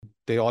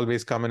they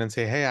always come in and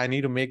say, hey, I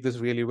need to make this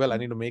really well. I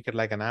need to make it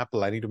like an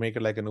Apple. I need to make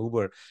it like an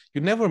Uber. You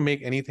never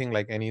make anything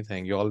like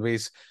anything. You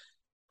always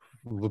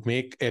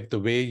make it the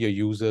way your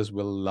users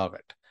will love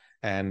it.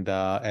 And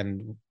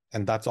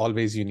that's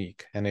always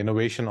unique. And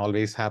innovation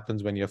always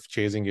happens when you're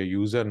chasing your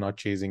user, not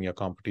chasing your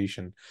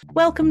competition.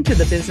 Welcome to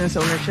the Business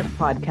Ownership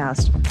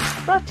Podcast,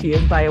 brought to you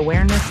by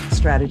Awareness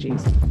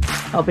Strategies,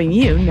 helping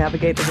you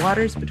navigate the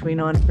waters between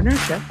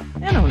entrepreneurship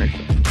and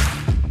ownership.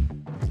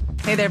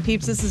 Hey there,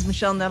 peeps. This is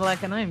Michelle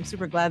Nedelec, and I am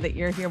super glad that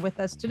you're here with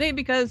us today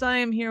because I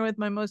am here with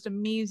my most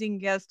amazing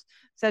guest,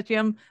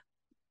 Satyam.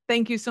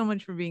 Thank you so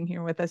much for being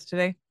here with us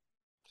today.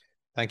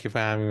 Thank you for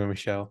having me,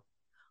 Michelle.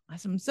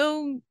 Awesome.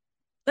 So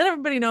let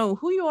everybody know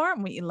who you are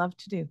and what you love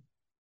to do.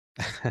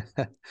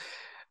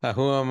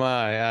 Who am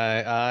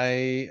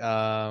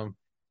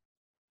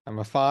I'm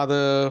a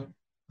father.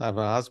 I'm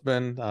a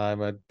husband.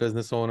 I'm a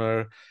business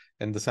owner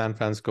in the San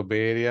Francisco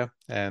Bay Area,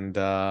 and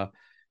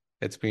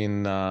it's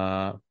been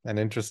an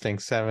interesting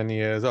 7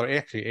 years, or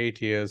actually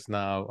 8 years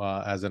now,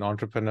 as an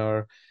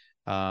entrepreneur.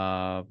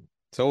 So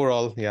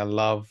overall, yeah,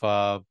 love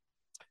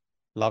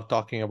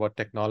talking about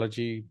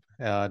technology,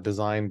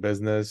 design,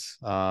 business,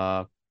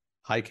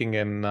 hiking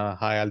in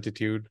high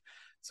altitude.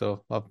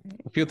 So a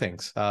few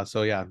things.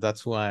 So yeah, that's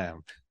who I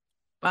am.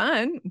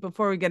 Fun.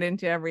 Before we get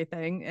into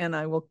everything, and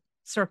I will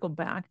circle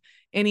back,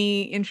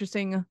 any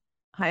interesting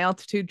high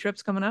altitude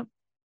trips coming up?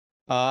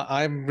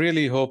 I'm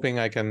really hoping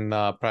I can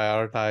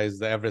prioritize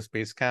the Everest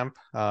Base Camp,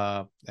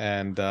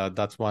 and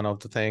that's one of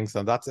the things.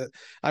 And that's it.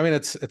 I mean,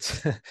 it's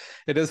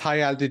it is high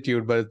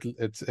altitude, but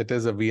it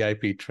is a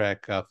VIP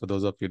trek, for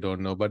those of you who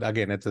don't know. But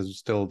again, it is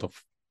still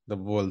the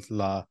world's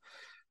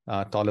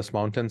tallest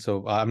mountain.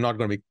 So I'm not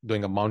going to be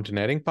doing a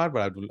mountaineering part,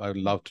 but I would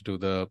love to do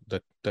the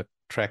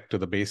trek to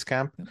the base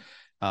camp.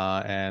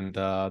 And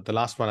the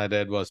last one I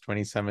did was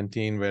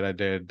 2017, where I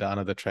did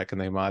another trek in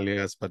the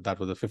Himalayas, but that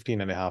was a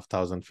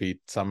 15,500 feet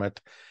summit.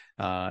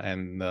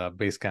 And the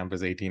base camp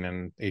is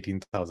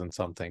 18,000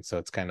 something. So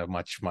it's kind of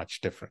much,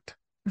 much different.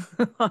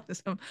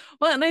 Awesome.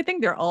 Well, and I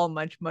think they're all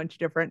much, much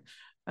different.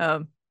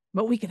 But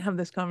we can have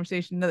this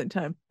conversation another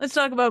time. Let's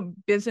talk about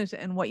business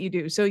and what you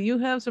do. So you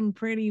have some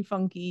pretty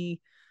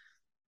funky,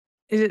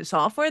 is it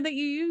software that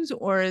you use,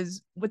 or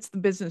what's the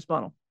business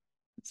model?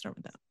 Let's start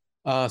with that.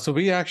 So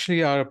we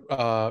actually are,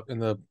 in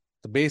the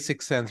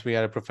basic sense, we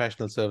are a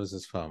professional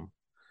services firm.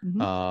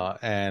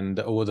 Mm-hmm. And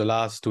over the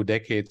last 2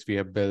 decades, we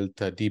have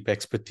built deep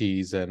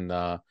expertise in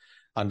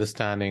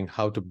understanding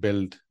how to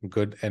build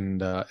good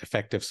and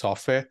effective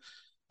software.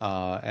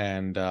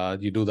 And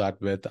you do that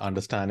with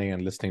understanding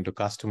and listening to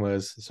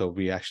customers. So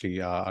we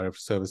actually are a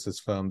services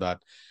firm that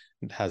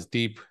has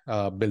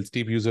builds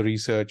deep user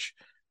research,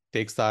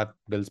 takes that,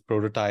 builds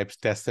prototypes,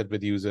 tests it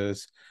with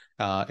users,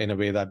 in a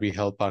way that we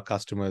help our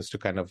customers to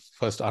kind of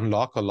first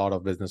unlock a lot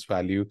of business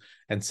value,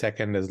 and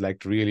second is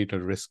like really to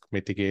risk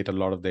mitigate a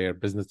lot of their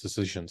business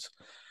decisions.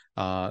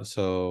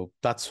 So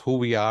that's who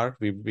we are.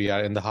 We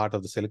are in the heart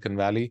of the Silicon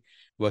Valley,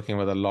 working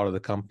with a lot of the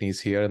companies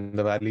here in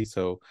the Valley.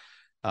 So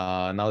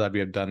now that we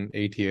have done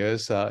 8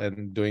 years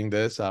in doing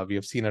this, we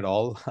have seen it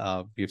all.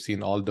 We have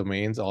seen all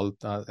domains, all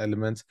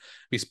elements.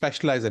 We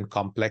specialize in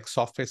complex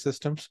software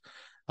systems.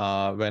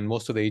 When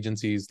most of the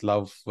agencies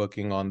love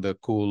working on the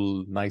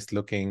cool, nice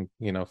looking,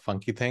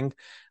 funky thing,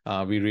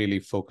 we really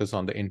focus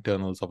on the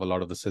internals of a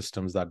lot of the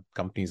systems that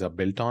companies are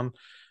built on.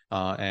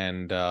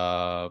 And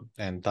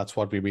that's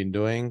what we've been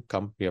doing.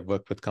 We have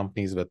worked with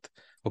companies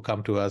who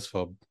come to us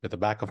with a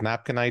back of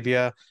napkin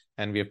idea,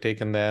 and we have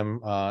taken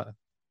them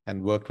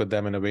and worked with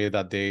them in a way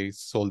that they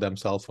sold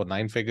themselves for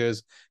 9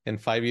 figures in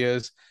 5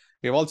 years.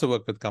 We've also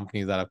worked with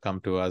companies that have come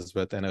to us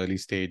with an early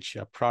stage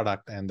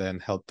product and then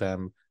helped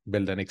them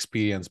build an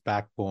experience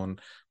backbone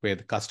where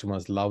the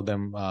customers love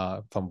them,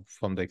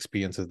 from the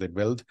experiences they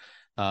build,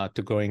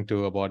 to going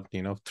to about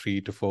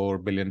 $3 to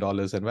 $4 billion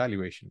in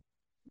valuation.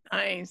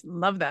 Nice.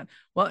 Love that.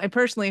 Well, I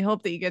personally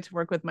hope that you get to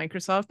work with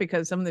Microsoft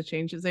because some of the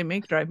changes they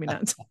make drive me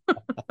nuts.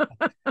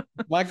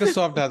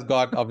 Microsoft has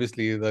got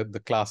obviously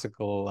the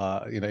classical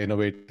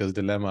innovator's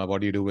dilemma.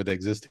 What do you do with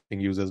existing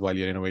users while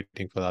you're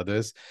innovating for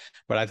others?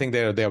 But I think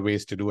there are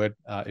ways to do it.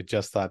 It's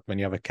just that when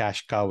you have a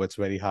cash cow, it's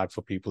very hard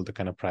for people to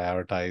kind of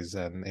prioritize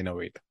and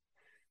innovate.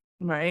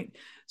 Right.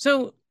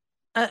 So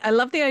I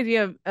love the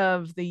idea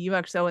of the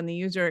UXO and the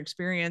user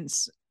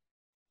experience.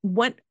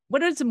 What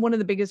is one of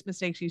the biggest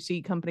mistakes you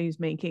see companies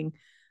making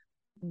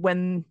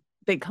when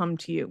they come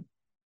to you?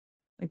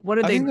 Like, what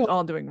are they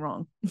all doing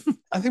wrong?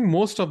 I think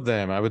most of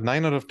them, I would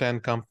 9 out of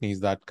 10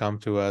 companies that come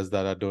to us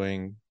that are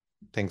doing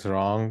things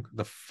wrong,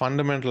 the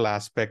fundamental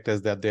aspect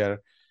is that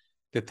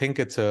they think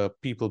it's a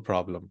people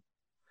problem.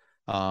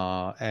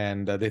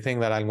 And they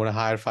think that I'm going to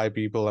hire 5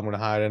 people, I'm going to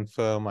hire a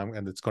firm,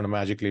 and it's going to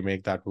magically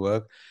make that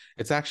work.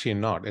 It's actually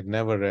not. It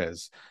never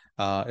is.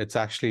 It's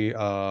actually,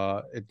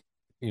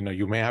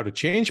 you may have to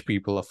change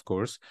people, of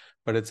course,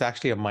 but it's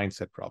actually a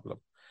mindset problem.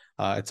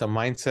 It's a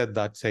mindset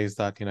that says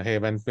that, hey,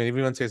 when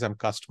everyone says I'm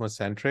customer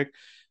centric,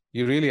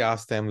 you really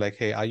ask them like,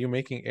 hey, are you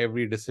making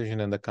every decision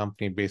in the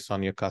company based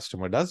on your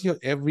customer? Does your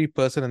every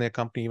person in their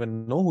company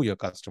even know who your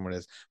customer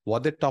is,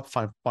 what their top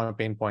 5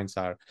 pain points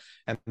are?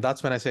 And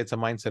that's when I say it's a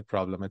mindset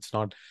problem. It's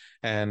not,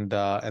 and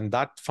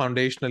that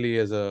foundationally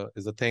is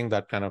a thing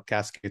that kind of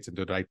cascades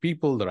into the right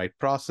people, the right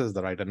process,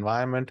 the right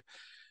environment,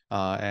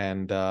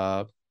 and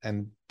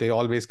they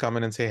always come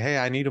in and say, hey,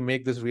 I need to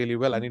make this really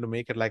well. I need to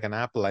make it like an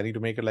Apple. I need to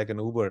make it like an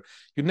Uber.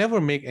 You never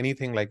make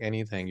anything like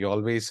anything. You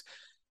always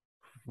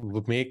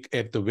make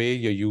it the way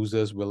your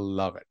users will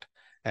love it,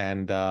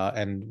 and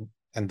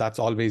that's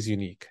always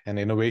unique. And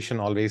innovation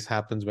always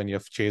happens when you're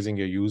chasing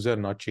your user,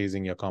 not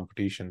chasing your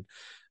competition.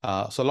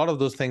 So a lot of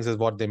those things is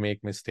what they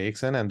make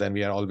mistakes in, and then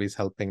we are always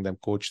helping them,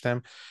 coach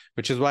them,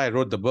 which is why I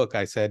wrote the book.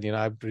 I said,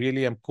 I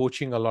really am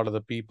coaching a lot of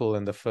the people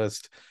in the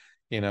first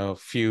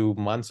few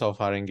months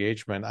of our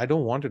engagement. I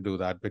don't want to do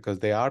that because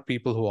there are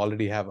people who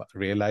already have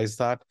realized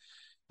that.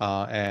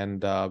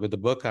 And with the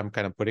book, I'm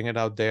kind of putting it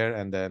out there.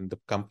 And then the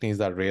companies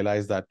that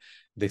realize that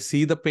they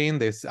see the pain,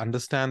 they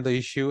understand the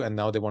issue, and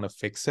now they want to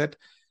fix it.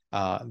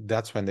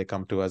 That's when they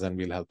come to us and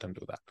we'll help them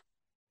do that.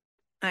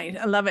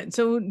 I love it.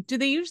 So do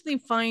they usually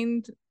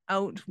find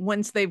out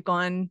once they've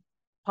gone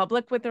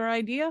public with their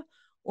idea?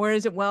 Or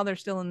is it while they're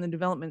still in the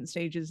development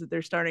stages that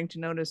they're starting to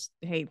notice,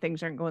 hey,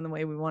 things aren't going the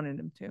way we wanted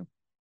them to?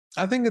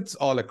 I think it's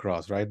all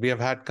across, right? We have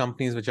had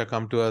companies which have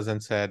come to us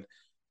and said,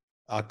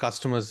 our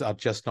customers are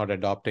just not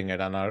adopting it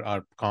and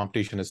our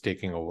competition is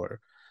taking over.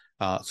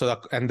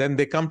 And then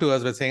they come to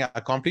us with saying,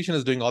 our competition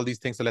is doing all these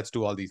things, so let's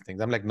do all these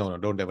things. I'm like, no,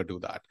 don't ever do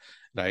that,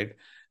 right?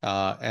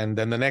 And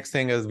then the next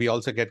thing is we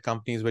also get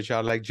companies which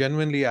are like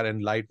genuinely are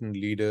enlightened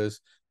leaders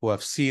who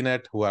have seen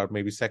it, who are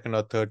maybe second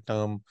or third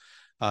term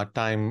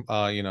time,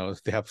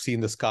 they have seen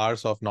the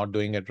scars of not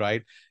doing it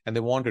right, and they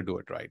want to do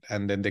it right.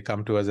 And then they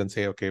come to us and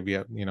say, okay, we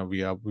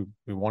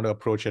want to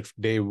approach it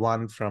day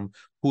one from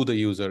who the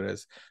user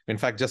is. In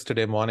fact, just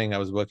today morning, I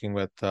was working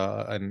with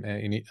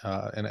in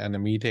a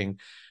meeting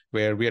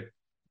where we are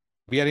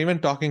even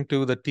talking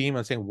to the team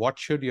and saying, what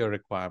should your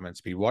requirements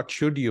be? What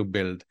should you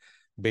build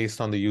based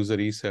on the user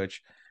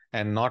research?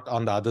 And not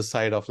on the other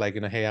side of like,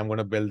 hey, I'm going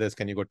to build this.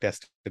 Can you go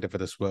test it if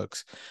this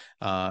works?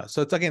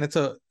 So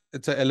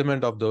it's an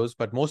element of those,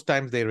 but most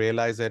times they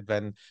realize it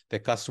when their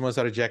customers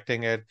are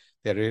rejecting it.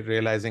 They're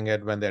realizing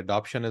it when their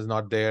adoption is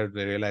not there.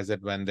 They realize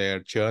it when their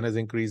churn is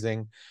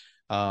increasing,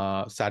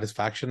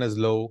 satisfaction is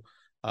low.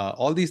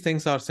 All these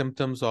things are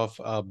symptoms of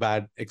a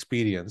bad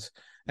experience,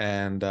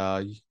 and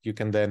you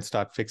can then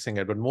start fixing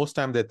it. But most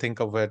time they think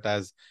of it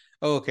as,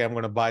 oh, okay, I'm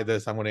going to buy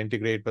this, I'm going to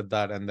integrate with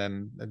that, and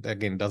then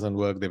again, it doesn't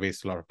work. They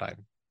waste a lot of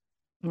time.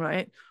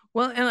 Right.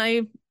 Well,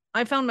 and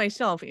I found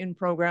myself in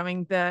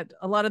programming that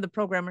a lot of the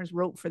programmers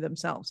wrote for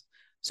themselves.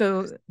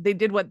 So they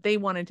did what they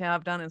wanted to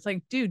have done. It's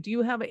like, dude, do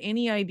you have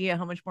any idea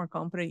how much more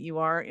competent you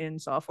are in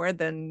software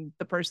than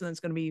the person that's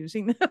going to be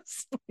using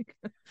this?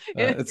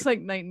 It's like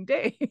night and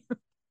day.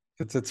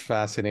 It's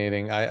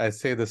fascinating. I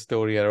say the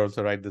story. I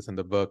also write this in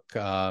the book,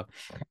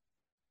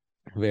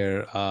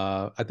 where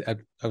I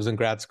was in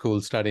grad school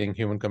studying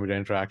human-computer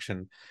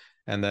interaction.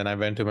 And then I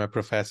went to my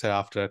professor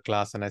after a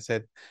class and I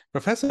said,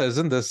 Professor,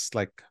 isn't this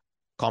like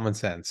common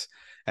sense?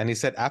 And he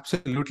said,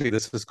 absolutely,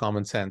 this is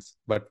common sense.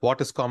 But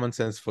what is common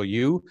sense for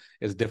you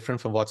is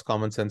different from what's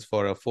common sense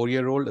for a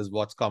 4-year-old, is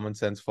what's common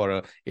sense for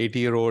a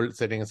 80-year-old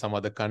sitting in some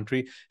other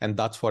country. And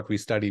that's what we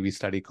study. We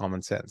study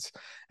common sense.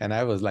 And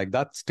I was like,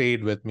 that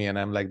stayed with me. And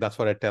I'm like, that's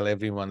what I tell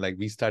everyone. Like,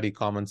 we study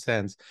common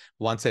sense.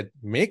 Once it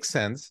makes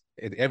sense,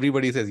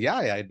 everybody says,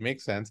 yeah, it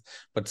makes sense.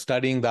 But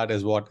studying that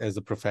is what is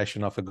the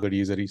profession of a good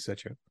user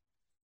researcher.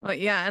 Well,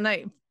 yeah. And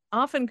I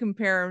often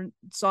compare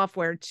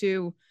software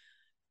to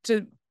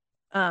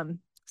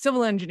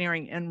civil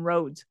engineering and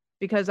roads,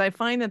 because I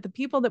find that the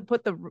people that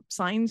put the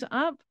signs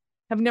up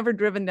have never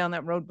driven down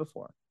that road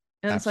before.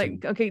 And Absolutely.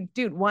 It's like, okay,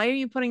 dude, why are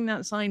you putting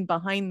that sign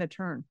behind the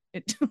turn?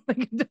 It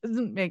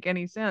doesn't make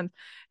any sense.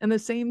 And the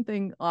same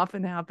thing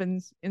often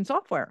happens in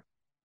software.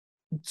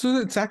 So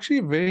it's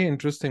actually very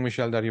interesting,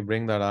 Michelle, that you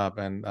bring that up.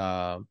 And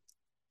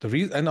the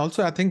reason, and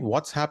also I think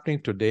what's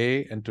happening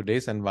today in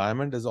today's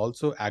environment is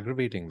also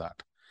aggravating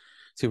that.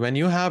 See, when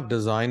you have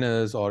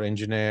designers or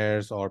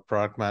engineers or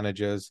product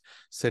managers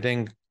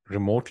sitting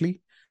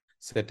remotely,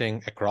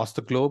 sitting across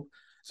the globe,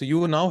 so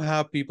you now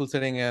have people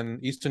sitting in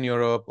Eastern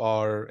Europe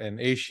or in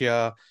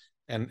Asia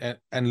and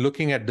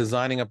looking at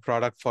designing a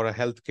product for a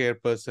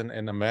healthcare person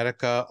in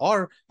America,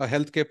 or a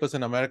healthcare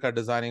person in America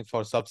designing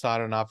for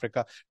sub-Saharan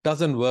Africa.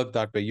 Doesn't work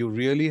that way. You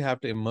really have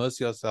to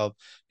immerse yourself.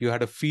 You have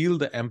to feel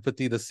the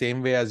empathy the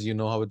same way as you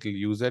know how to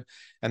use it.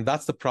 And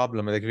that's the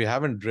problem. Like, if you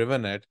haven't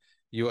driven it,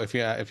 if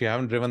you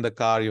haven't driven the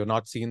car, you're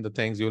not seeing the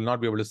things, you'll not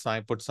be able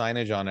to put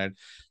signage on it.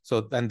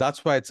 So, and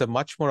that's why it's a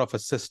much more of a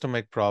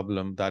systemic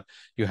problem, that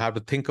you have to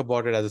think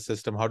about it as a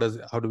system. How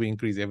do we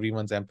increase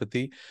everyone's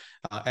empathy?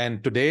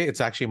 And today it's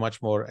actually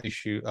much more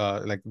issue.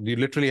 Like, we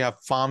literally have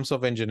farms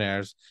of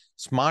engineers,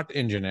 smart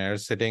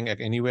engineers sitting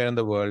anywhere in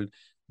the world,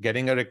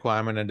 getting a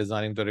requirement and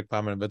designing the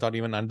requirement without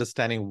even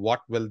understanding what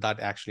will that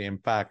actually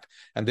impact.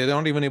 And they're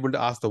not even able to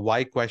ask the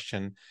why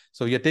question.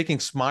 So you're taking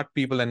smart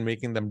people and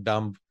making them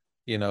dumb,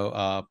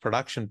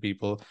 production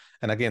people.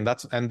 And again,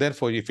 and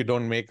therefore, if you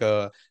don't make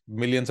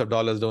millions of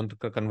dollars, don't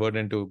convert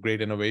into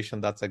great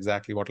innovation, that's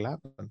exactly what will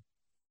happen.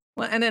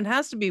 Well, and it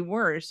has to be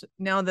worse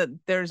now that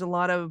there's a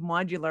lot of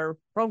modular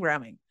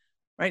programming,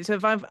 right? So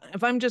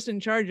if I'm just in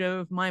charge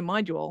of my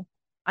module,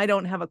 I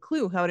don't have a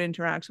clue how it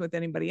interacts with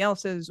anybody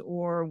else's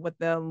or what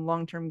the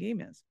long-term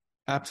game is.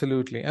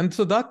 Absolutely. And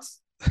so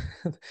that's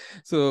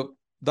so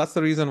that's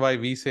the reason why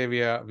we say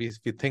we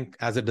think,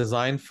 as a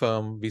design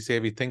firm, we say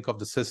we think of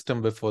the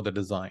system before the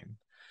design.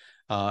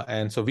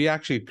 And so we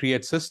actually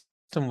create system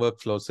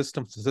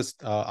workflows,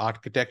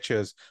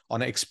 architectures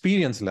on an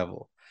experience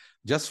level,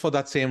 just for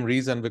that same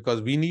reason,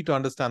 because we need to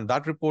understand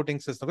that reporting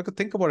system. Because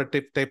think about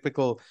a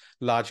typical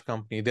large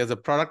company. There's a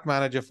product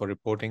manager for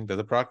reporting,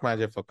 there's a product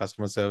manager for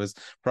customer service,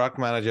 product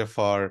manager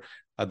for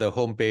the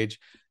homepage.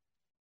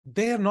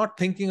 They are not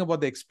thinking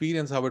about the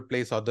experience, how it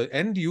plays out. The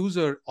end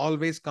user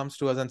always comes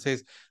to us and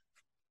says,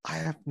 I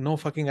have no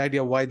fucking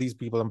idea why these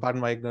people, and pardon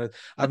my ignorance,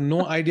 I have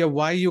no idea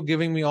why you're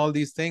giving me all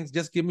these things.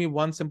 Just give me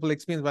one simple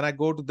experience. When I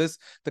go to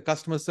the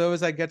customer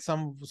service, I get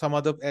some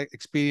other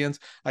experience.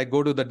 I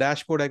go to the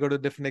dashboard, I go to a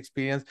different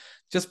experience.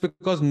 Just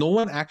because no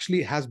one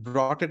actually has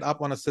brought it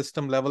up on a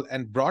system level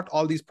and brought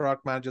all these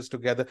product managers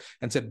together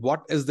and said,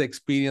 what is the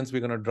experience we're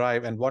going to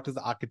drive and what is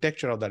the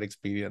architecture of that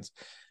experience?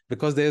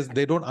 Because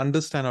they don't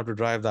understand how to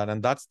drive that.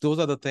 And those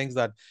are the things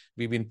that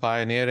we've been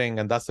pioneering.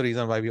 And that's the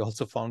reason why we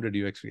also founded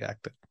UX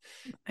Reactive.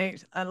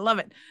 I love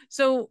it.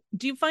 So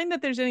do you find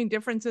that there's any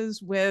differences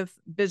with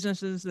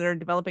businesses that are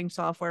developing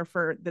software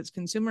that's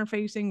consumer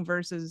facing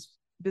versus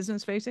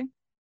business facing?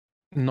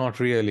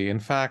 Not really. In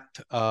fact,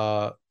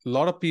 a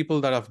lot of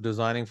people that are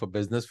designing for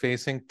business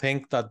facing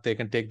think that they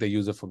can take the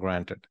user for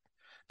granted.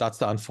 That's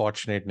the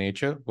unfortunate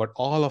nature. But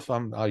all of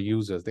them are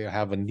users. They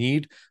have a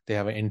need, they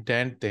have an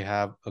intent, they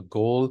have a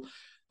goal,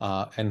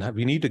 and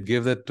we need to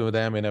give it to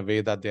them in a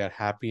way that they are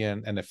happy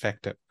and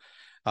effective.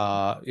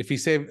 If we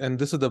say, and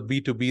this is the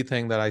B2B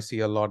thing that I see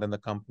a lot in the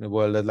company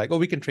world, is like, oh,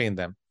 we can train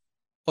them,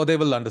 or they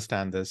will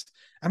understand this.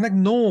 I'm like,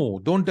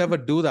 no, don't ever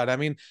do that. I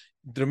mean,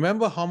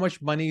 remember how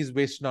much money is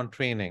wasted on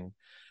training.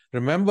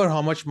 Remember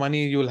how much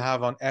money you'll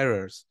have on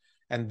errors.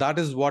 And that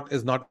is what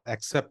is not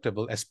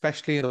acceptable,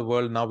 especially in the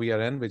world now we are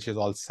in, which is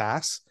all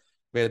SaaS,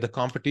 where the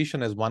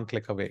competition is one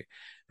click away,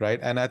 right?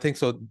 And I think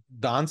so.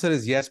 The answer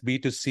is yes.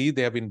 B2C,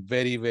 they have been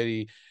very,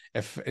 very,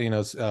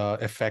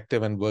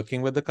 effective in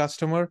working with the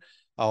customer,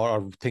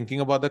 or thinking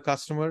about the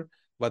customer.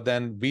 But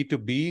then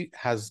B2B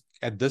has,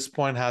 at this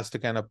point, has to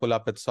kind of pull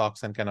up its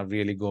socks and kind of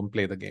really go and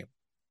play the game.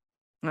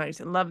 Nice.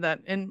 I love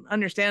that. And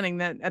understanding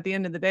that at the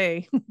end of the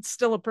day, it's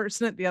still a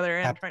person at the other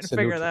end trying to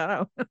figure that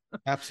out.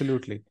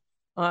 Absolutely.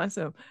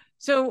 Awesome.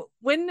 So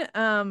when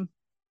I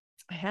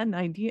had an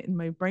idea in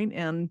my brain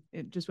and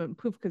it just went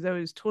poof because I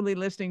was totally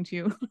listening to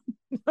you.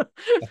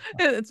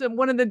 It's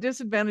one of the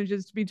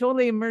disadvantages to be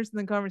totally immersed in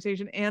the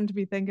conversation and to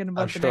be thinking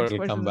about the next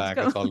question. Come back.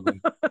 It's all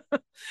good.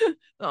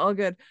 All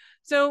good.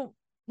 So,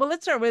 well,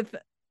 let's start with,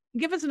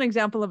 give us an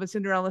example of a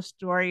Cinderella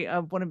story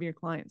of one of your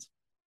clients.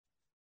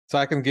 So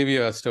I can give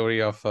you a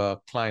story of a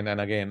client.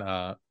 And again,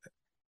 I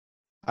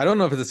don't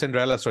know if it's a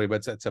Cinderella story,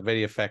 but it's a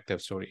very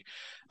effective story.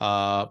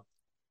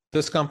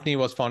 This company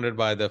was founded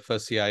by the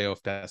first CIO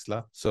of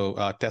Tesla. So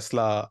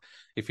Tesla,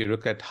 if you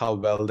look at how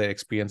well their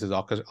experience is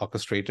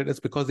orchestrated,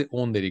 it's because they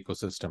own their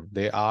ecosystem.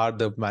 They are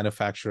the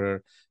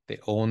manufacturer, they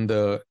own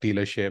the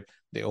dealership,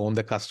 they own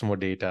the customer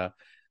data.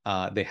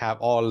 They have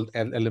all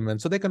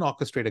elements, so they can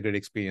orchestrate a great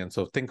experience.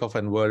 So think of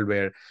a world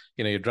where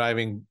you're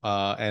driving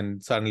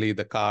and suddenly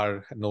the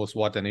car knows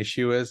what an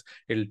issue is.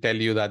 It'll tell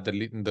you that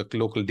the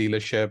local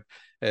dealership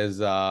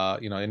is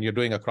and you're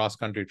doing a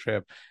cross-country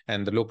trip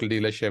and the local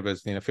dealership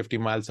is 50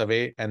 miles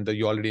away, and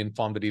you already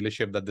informed the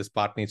dealership that this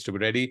part needs to be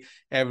ready.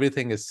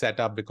 Everything is set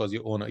up because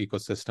you own an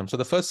ecosystem. So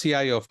the first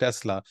CIO of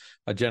Tesla,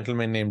 a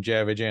gentleman named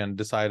Jay Vijayan,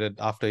 decided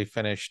after he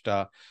finished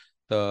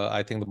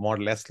I think the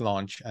Model S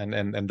launch and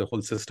the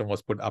whole system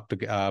was put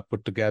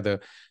together,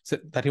 so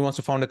that he wants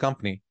to found a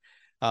company.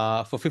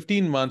 For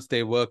 15 months,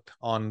 they worked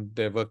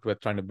with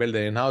trying to build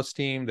their in-house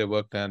team. They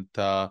worked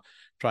at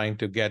trying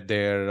to get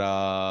their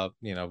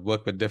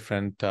work with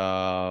different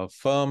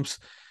firms.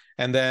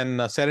 And then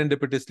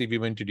serendipitously, we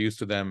were introduced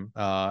to them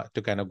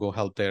to kind of go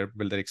help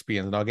build their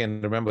experience. Now,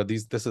 again, remember,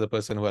 this is a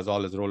person who has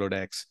all his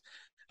Rolodex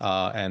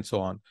and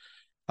so on.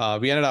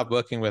 We ended up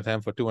working with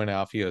them for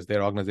 2.5 years,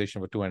 their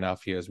organization for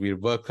 2.5 years. We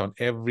worked on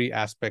every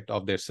aspect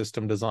of their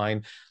system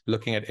design,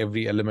 looking at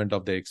every element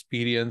of their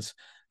experience,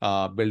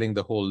 building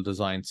the whole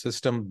design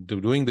system,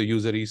 doing the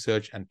user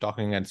research and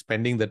talking and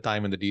spending the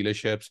time in the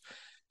dealerships.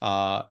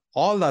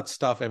 All that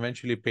stuff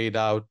eventually paid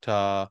out.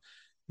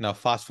 Now,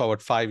 fast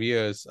forward 5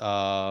 years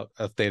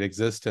of their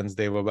existence,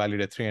 they were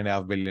valued at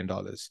 $3.5 billion.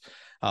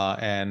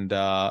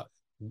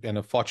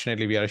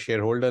 Fortunately, we are a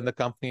shareholder in the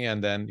company,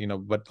 and then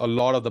but a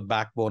lot of the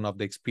backbone of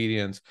the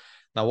experience.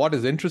 Now, what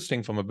is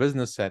interesting from a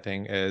business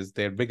setting is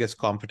their biggest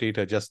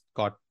competitor just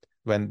got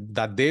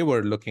that they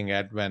were looking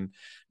at when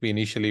we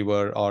initially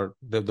were, or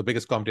the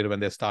biggest competitor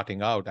when they're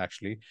starting out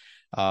actually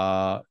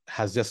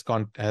has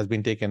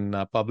been taken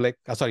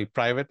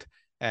private,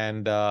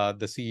 and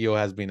the CEO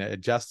has been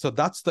adjusted. So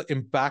that's the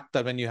impact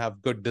that when you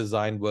have good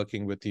design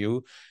working with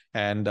you,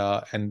 and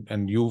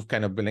you've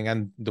kind of building.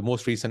 And the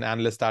most recent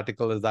analyst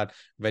article is that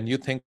when you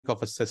think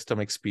of a system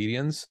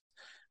experience,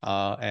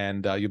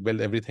 and you build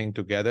everything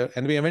together,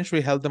 and we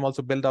eventually help them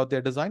also build out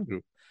their design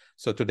group.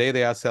 So today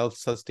they are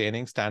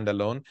self-sustaining,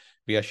 standalone.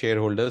 We are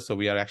shareholders, so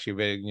we are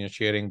actually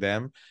sharing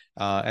them,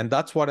 and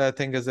that's what I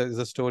think is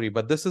a story.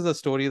 But this is a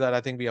story that I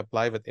think we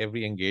apply with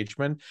every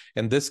engagement.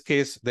 In this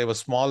case, they were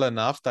small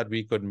enough that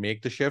we could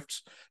make the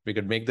shifts, we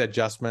could make the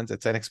adjustments.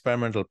 It's an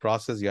experimental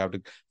process. You have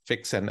to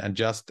fix and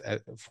adjust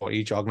for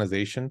each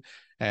organization.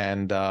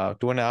 And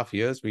 2.5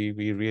 years, we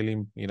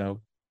really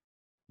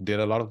did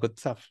a lot of good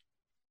stuff.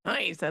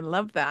 Nice. I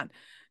love that.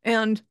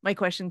 And my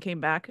question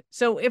came back.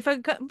 So if a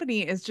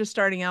company is just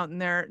starting out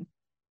and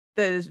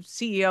the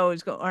CEO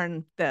is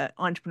or the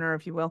entrepreneur,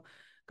 if you will,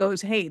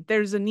 goes, hey,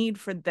 there's a need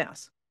for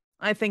this.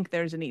 I think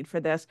there's a need for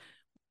this.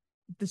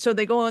 So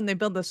they go and they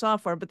build the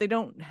software, but they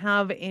don't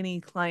have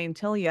any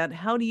clientele yet.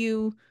 How do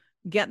you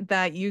get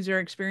that user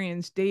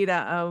experience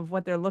data of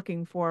what they're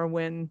looking for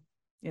when,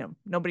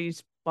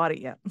 nobody's bought it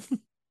yet?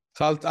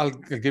 So I'll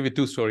give you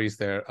two stories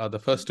there. The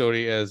first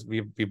story is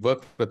we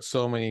worked with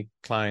so many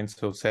clients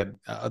who said,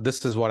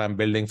 this is what I'm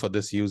building for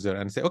this user,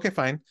 and say, okay,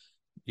 fine,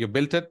 you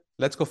built it.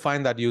 Let's go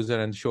find that user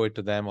and show it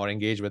to them, or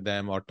engage with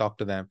them, or talk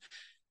to them.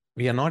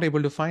 We are not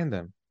able to find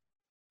them.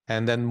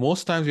 And then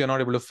most times we are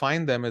not able to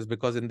find them is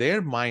because in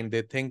their mind,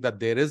 they think that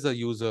there is a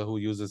user who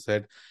uses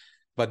it.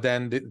 But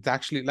then it's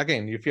actually,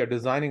 again, if you're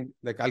designing,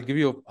 like I'll give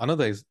you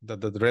another,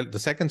 the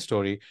second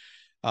story.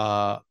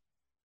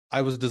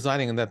 I was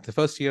designing in that the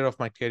first year of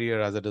my career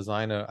as a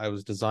designer, I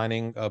was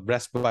designing a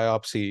breast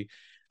biopsy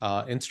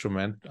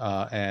instrument,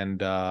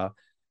 and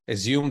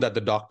assumed that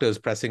the doctor is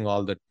pressing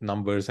all the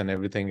numbers and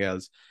everything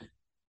else,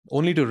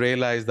 only to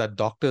realize that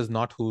doctor is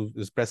not who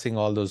is pressing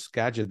all those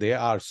gadgets. They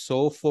are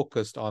so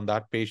focused on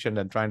that patient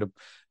and trying to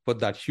put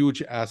that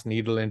huge ass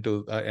needle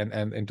into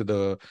and into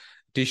the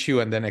tissue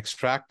and then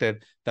extract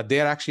it, that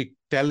they are actually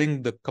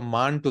telling the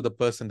command to the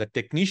person. The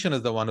technician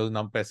is the one who's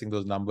pressing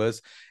those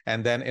numbers,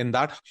 and then in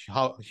that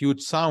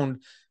huge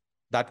sound,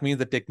 that means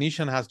the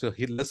technician has to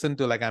listen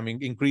to, like, I mean,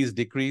 increase,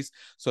 decrease.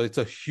 So it's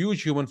a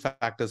huge human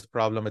factors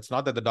problem. It's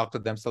not that the doctor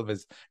themselves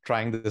is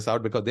trying this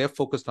out, because they're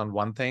focused on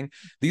one thing.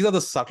 These are the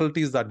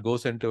subtleties that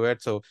goes into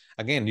it. So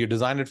again, you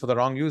designed it for the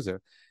wrong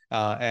user.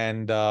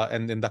 And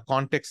in the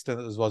context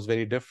was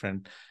very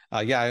different.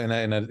 Yeah,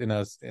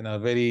 in a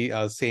very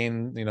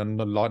sane,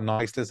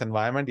 noiseless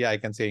environment, yeah, I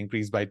can say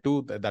increase by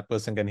 2. That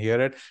person can hear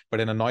it. But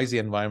in a noisy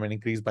environment,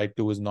 increase by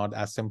 2 is not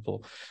as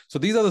simple. So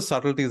these are the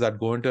subtleties that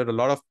go into it. A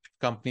lot of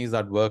companies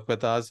that work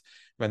with us,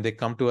 when they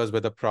come to us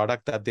with a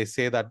product that they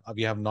say that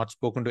we have not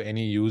spoken to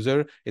any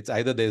user, it's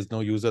either there's no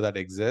user that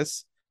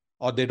exists,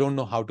 or they don't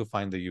know how to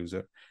find the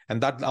user.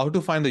 And that how to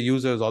find the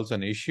user is also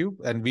an issue,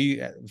 and we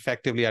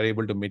effectively are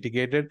able to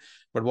mitigate it.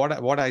 But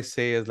what I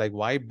say is, like,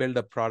 why build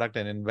a product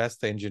and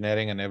invest the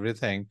engineering and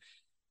everything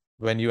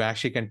when you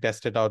actually can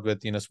test it out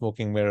with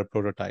smoking mirror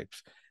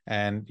prototypes?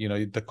 And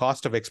the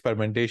cost of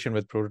experimentation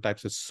with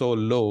prototypes is so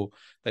low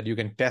that you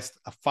can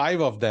test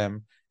 5 of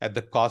them at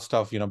the cost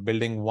of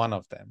building 1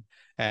 of them.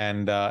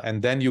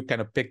 And then you kind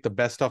of pick the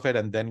best of it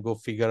and then go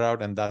figure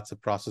out, and that's a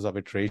process of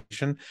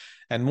iteration.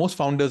 And most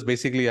founders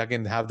basically,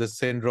 again, have this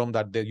syndrome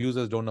that their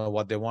users don't know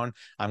what they want.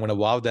 I'm going to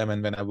wow them,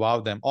 and when I wow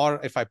them, or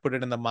if I put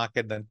it in the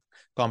market, then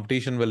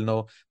competition will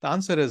know. The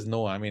answer is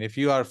no. I mean, if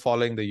you are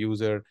following the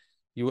user,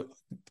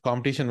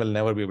 competition will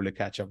never be able to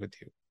catch up with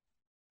you.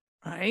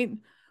 Right.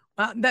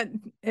 That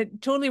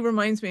it totally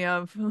reminds me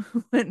of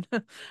when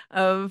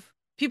of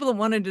people that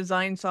want to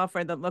design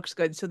software that looks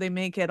good, so they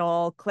make it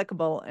all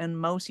clickable and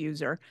mouse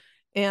user.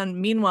 And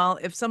meanwhile,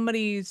 if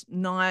somebody's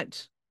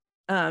not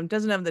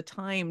doesn't have the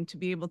time to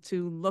be able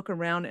to look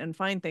around and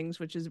find things,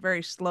 which is a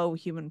very slow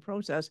human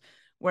process,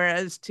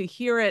 whereas to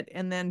hear it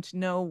and then to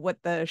know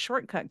what the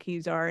shortcut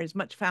keys are is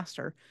much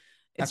faster.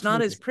 It's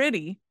not as Absolutely.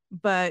 pretty,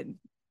 but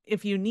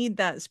if you need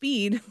that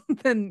speed,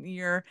 then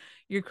you're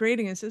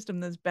creating a system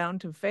that's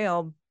bound to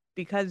fail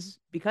because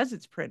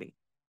it's pretty.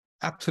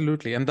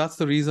 Absolutely. And that's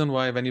the reason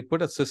why when you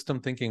put a system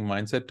thinking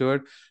mindset to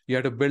it, you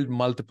have to build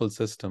multiple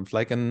systems.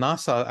 Like, in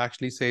NASA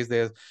actually says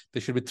there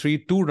should be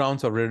 2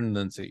 rounds of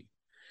redundancy,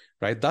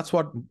 right? That's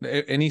what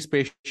any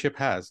spaceship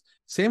has.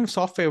 Same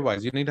software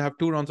wise, you need to have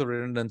 2 rounds of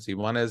redundancy.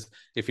 One is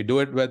if you do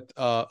it with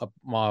a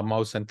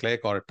mouse and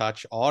click or a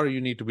touch, or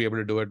you need to be able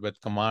to do it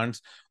with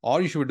commands,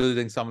 or you should be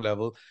doing some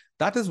level.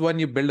 That is when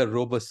you build a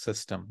robust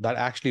system that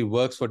actually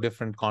works for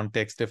different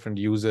contexts, different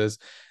users.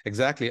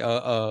 Exactly.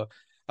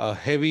 A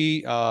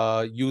heavy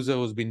user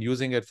who's been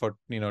using it for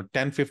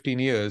 10, 15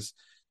 years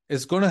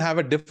is going to have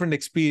a different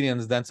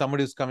experience than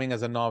somebody who's coming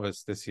as a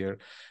novice this year,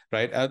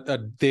 right?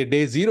 Their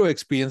day 0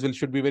 experience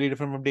should be very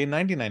different from day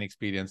 99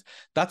 experience.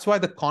 That's why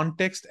the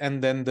context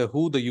and then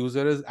who the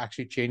user is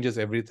actually changes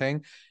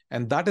everything.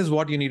 And that is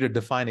what you need to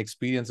define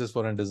experiences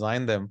for and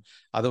design them.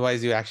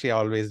 Otherwise, you actually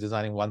are always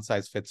designing one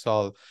size fits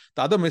all.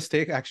 The other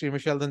mistake, actually,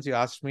 Michelle, since you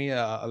asked me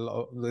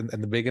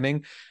in the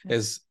beginning,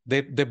 is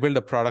they build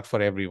a product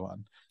for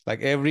everyone.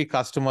 Like every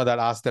customer that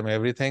asks them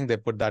everything, they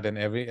put that in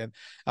every. And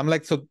I'm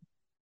like, so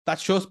that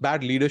shows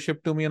bad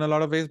leadership to me in a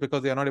lot of ways,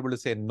 because they are not able to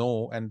say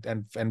no and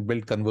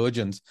build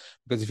convergence.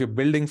 Because if you're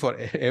building for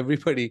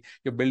everybody,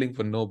 you're building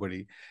for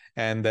nobody.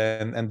 And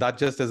that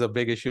just is a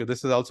big issue.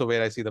 This is also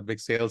where I see the big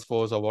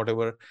Salesforce or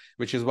whatever,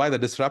 which is why the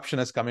disruption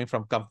is coming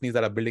from companies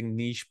that are building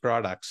niche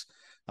products.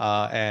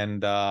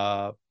 And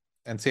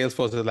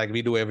Salesforce is like,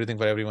 we do everything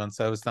for everyone.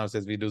 ServiceNow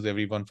says we do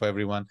everyone for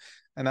everyone.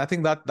 And I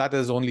think that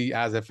is only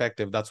as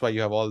effective. That's why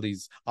you have all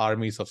these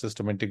armies of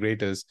system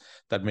integrators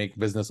that make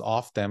business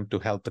off them to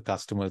help the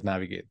customers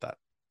navigate that.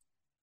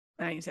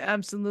 Nice.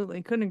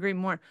 Absolutely. Couldn't agree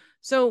more.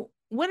 So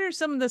what are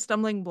some of the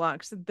stumbling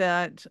blocks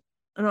that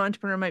an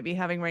entrepreneur might be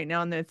having right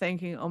now and they're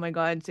thinking, oh my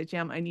God,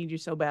 Satyam, I need you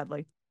so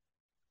badly?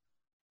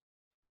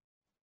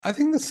 I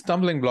think the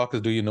stumbling block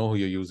is, do you know who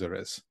your user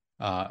is?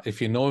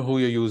 If you know who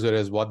your user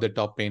is, what their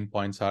top pain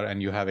points are,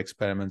 and you have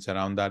experiments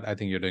around that, I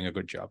think you're doing a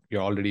good job.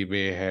 You're already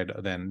way ahead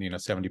than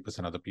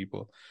 70% of the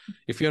people.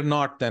 If you're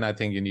not, then I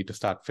think you need to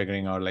start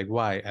figuring out like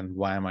why and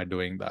why am I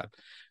doing that,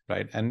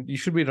 right? And you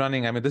should be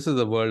running. I mean, this is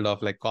a world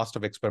of like cost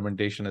of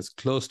experimentation is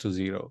close to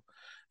zero.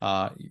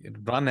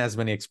 Run as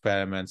many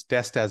experiments,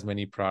 test as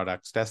many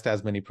products, test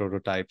as many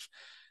prototypes.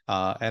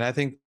 And I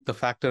think the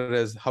factor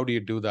is, how do you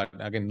do that?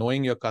 Again,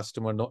 knowing your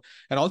customer,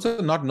 and also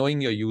not knowing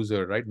your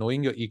user, right?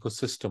 Knowing your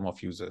ecosystem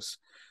of users.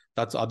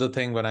 That's the other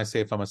thing when I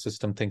say from a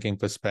system thinking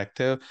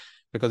perspective,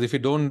 because if you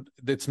don't,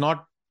 it's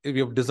not, if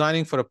you're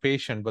designing for a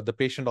patient, but the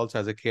patient also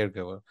has a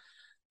caregiver.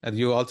 And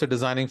you're also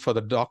designing for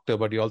the doctor,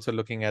 but you're also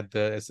looking at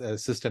the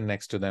assistant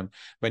next to them.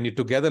 When you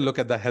together look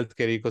at the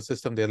healthcare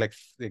ecosystem, they're like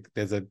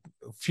there's a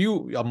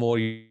few or more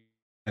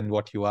and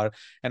what you are,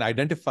 and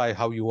identify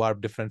how you are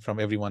different from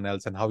everyone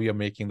else and how you're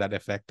making that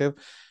effective.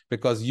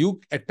 Because you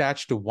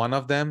attach to one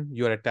of them,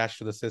 you're attached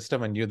to the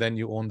system, and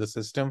you own the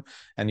system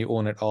and you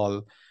own it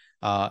all.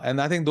 And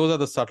I think those are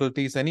the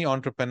subtleties. Any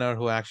entrepreneur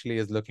who actually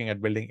is looking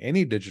at building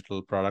any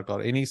digital product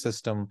or any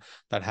system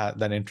that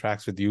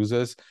interacts with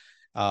users,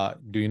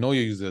 do you know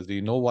your users? Do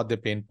you know what their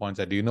pain points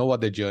are? Do you know what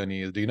their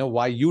journey is? Do you know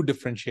why you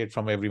differentiate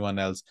from everyone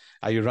else?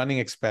 Are you running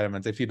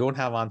experiments? If you don't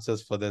have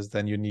answers for this,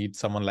 then you need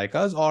someone like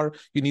us, or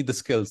you need the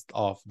skills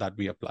of that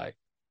we apply.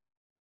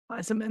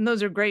 Awesome. And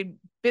those are great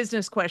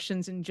business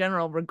questions in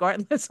general,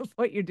 regardless of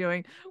what you're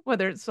doing,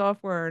 whether it's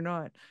software or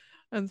not.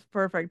 That's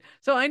perfect.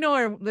 So I know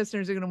our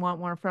listeners are going to want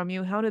more from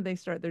you. How did they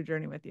start their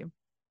journey with you?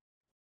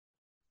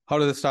 How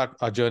do they start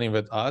a journey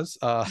with us?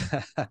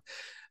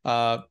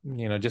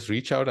 Just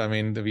reach out. I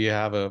mean, we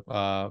have a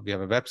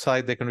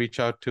website they can reach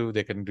out to.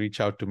 They can reach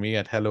out to me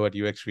at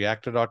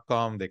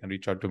hello@uxreactor.com. They can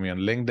reach out to me on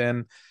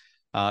LinkedIn.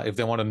 If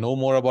they want to know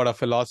more about our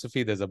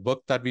philosophy, there's a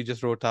book that we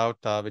just wrote out,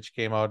 which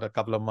came out a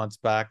couple of months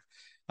back.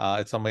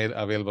 It's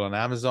available on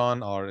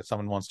Amazon, or if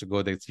someone wants to go,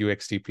 it's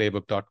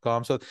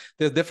uxtplaybook.com. So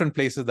there's different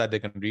places that they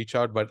can reach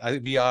out. But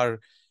we are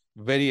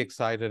very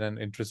excited and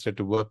interested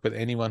to work with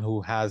anyone who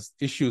has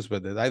issues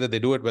with it. Either they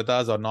do it with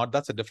us or not,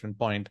 that's a different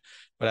point.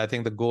 But I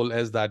think the goal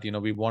is that,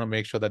 we want to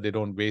make sure that they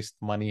don't waste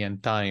money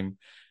and time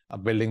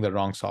building the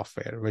wrong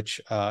software, which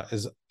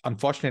is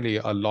unfortunately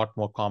a lot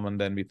more common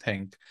than we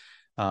think.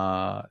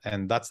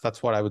 And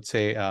that's what I would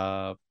say,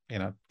 the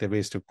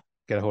ways to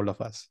get a hold of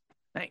us.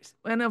 Thanks.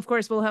 And of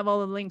course, we'll have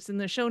all the links in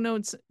the show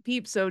notes,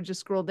 peeps. So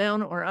just scroll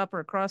down or up or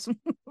across,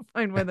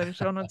 find where the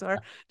show notes are,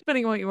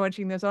 depending on what you're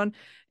watching this on.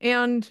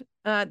 And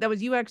that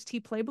was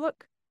uxtplaybook.com.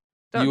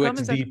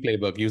 UXD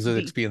playbook, user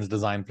experience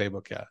design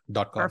playbook,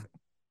 .com. Perfect.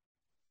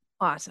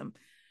 Awesome.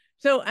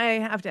 So I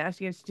have to ask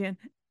you, Jan,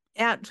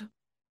 at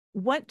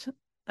what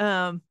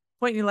point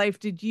in your life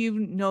did you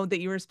know that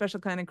you were special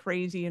kind of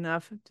crazy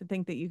enough to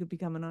think that you could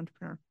become an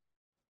entrepreneur?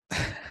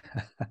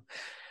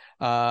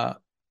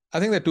 I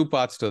think there are two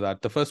parts to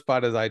that. The first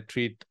part is I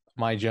treat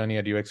my journey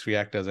at UX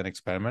Reactor as an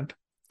experiment.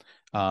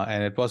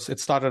 And it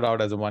started out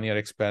as a 1-year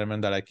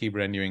experiment that I keep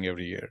renewing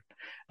every year.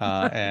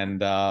 And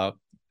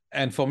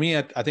for me,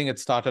 I think it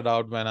started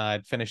out when I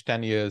had finished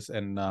 10 years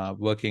in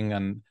working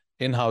on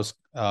in-house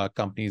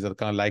companies, the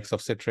kind of likes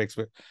of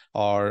Citrix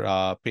or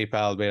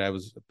PayPal, where I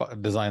was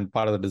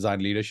part of the design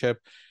leadership.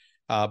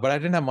 But I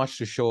didn't have much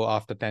to show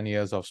after 10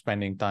 years of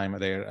spending time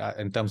there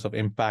in terms of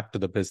impact to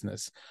the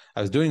business.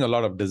 I was doing a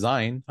lot of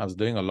design. I was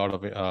doing a lot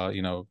of,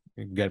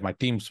 my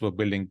teams were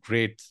building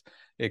great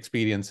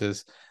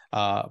experiences,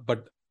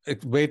 but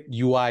great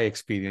UI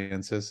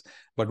experiences.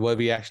 But were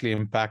we actually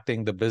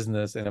impacting the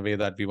business in a way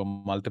that we were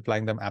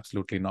multiplying them?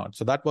 Absolutely not.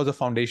 So that was a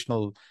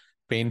foundational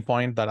pain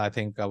point that I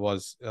think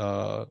was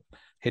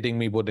hitting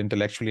me both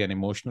intellectually and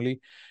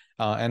emotionally.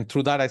 And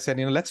through that, I said,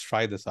 let's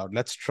try this out.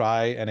 Let's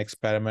try an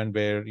experiment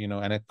where,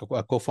 and I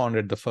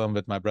co-founded the firm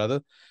with my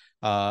brother,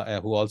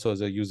 who also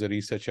is a user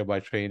researcher by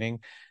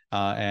training.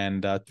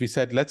 And we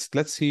said,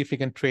 let's see if we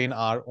can train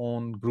our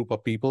own group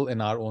of people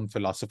in our own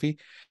philosophy.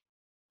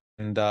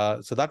 And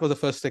so that was the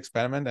first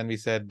experiment. And we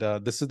said,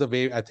 this is the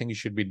way I think you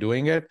should be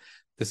doing it.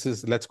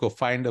 Let's go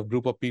find a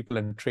group of people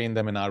and train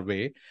them in our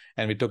way.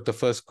 And we took the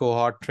first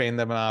cohort, trained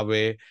them in our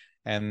way.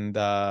 And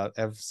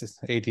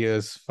 8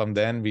 years from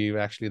then, we were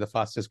actually the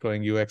fastest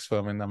growing UX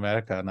firm in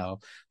America now,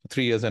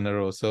 3 years in a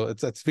row. So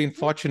it's been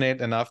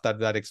fortunate enough that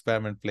that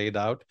experiment played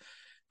out,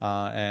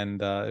 and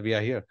we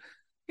are here.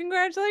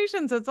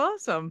 Congratulations. That's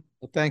awesome.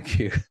 Well, thank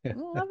you. I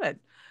love it.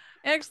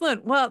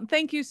 Excellent. Well,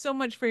 thank you so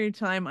much for your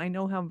time. I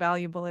know how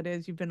valuable it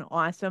is. You've been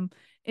awesome.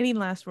 Any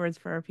last words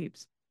for our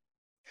peeps?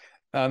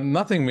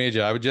 Nothing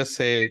major. I would just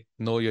say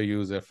know your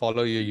user,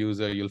 follow your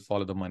user, you'll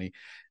follow the money.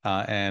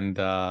 And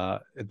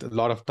a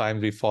lot of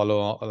times we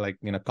follow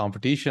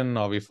competition,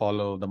 or we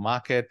follow the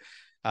market.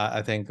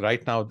 I think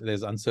right now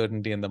there's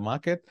uncertainty in the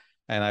market.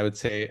 And I would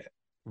say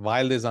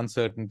while there's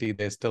uncertainty,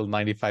 there's still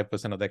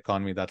 95% of the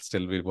economy that's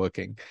still be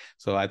working.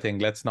 So I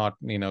think let's not,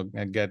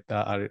 get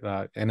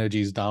our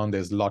energies down.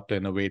 There's a lot to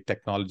innovate.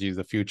 Technology is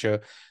the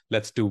future.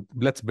 Let's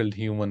build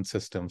human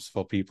systems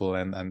for people,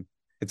 and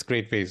it's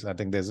great phase. I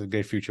think there's a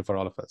great future for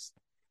all of us.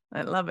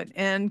 I love it.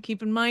 And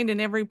keep in mind, in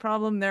every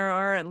problem, there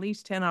are at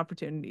least 10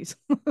 opportunities.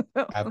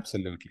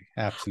 Absolutely.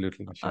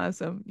 Absolutely, Michelle.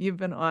 Awesome. You've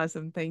been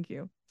awesome. Thank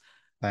you.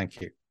 Thank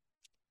you.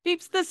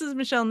 Peeps, this is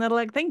Michelle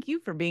Nedelec. Thank you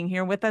for being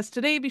here with us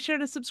today. Be sure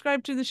to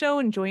subscribe to the show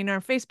and join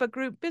our Facebook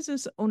group,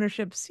 Business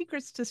Ownership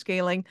Secrets to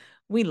Scaling.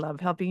 We love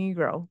helping you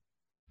grow.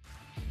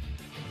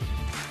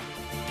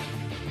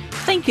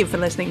 Thank you for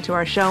listening to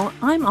our show.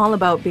 I'm all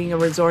about being a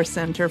resource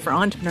center for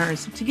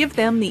entrepreneurs to give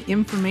them the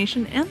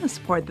information and the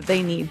support that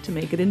they need to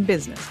make it in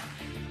business.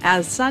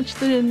 As such,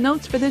 the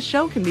notes for this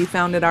show can be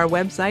found at our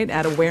website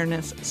at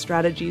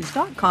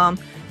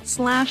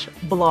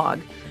awarenessstrategies.com/blog.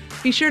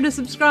 Be sure to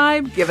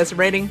subscribe, give us a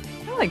rating.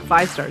 I like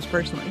 5 stars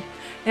personally,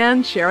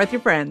 and share with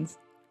your friends.